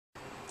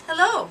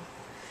Hello,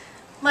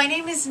 my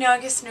name is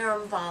Narges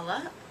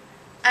Nirumvala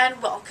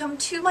and welcome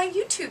to my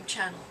YouTube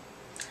channel.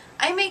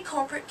 I'm a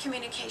corporate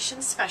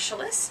communications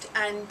specialist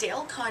and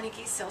Dale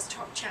Carnegie Sales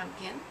Talk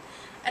champion,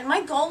 and my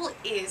goal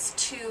is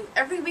to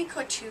every week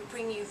or two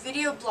bring you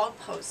video blog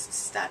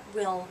posts that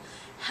will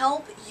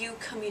help you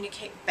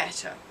communicate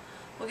better.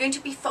 We're going to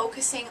be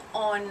focusing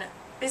on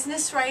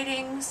business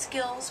writing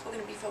skills, we're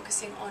going to be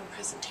focusing on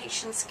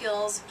presentation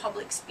skills,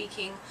 public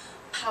speaking,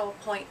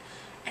 PowerPoint,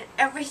 and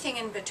everything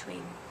in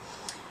between.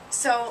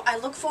 So I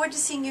look forward to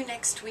seeing you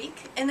next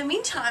week. In the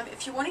meantime,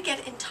 if you want to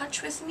get in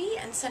touch with me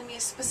and send me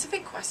a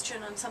specific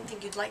question on something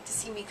you'd like to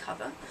see me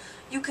cover,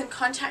 you can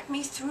contact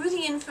me through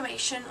the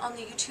information on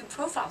the YouTube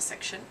profile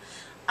section.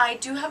 I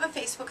do have a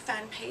Facebook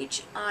fan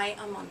page, I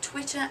am on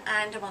Twitter,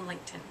 and I'm on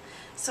LinkedIn.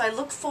 So I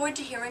look forward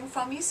to hearing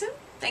from you soon.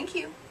 Thank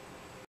you.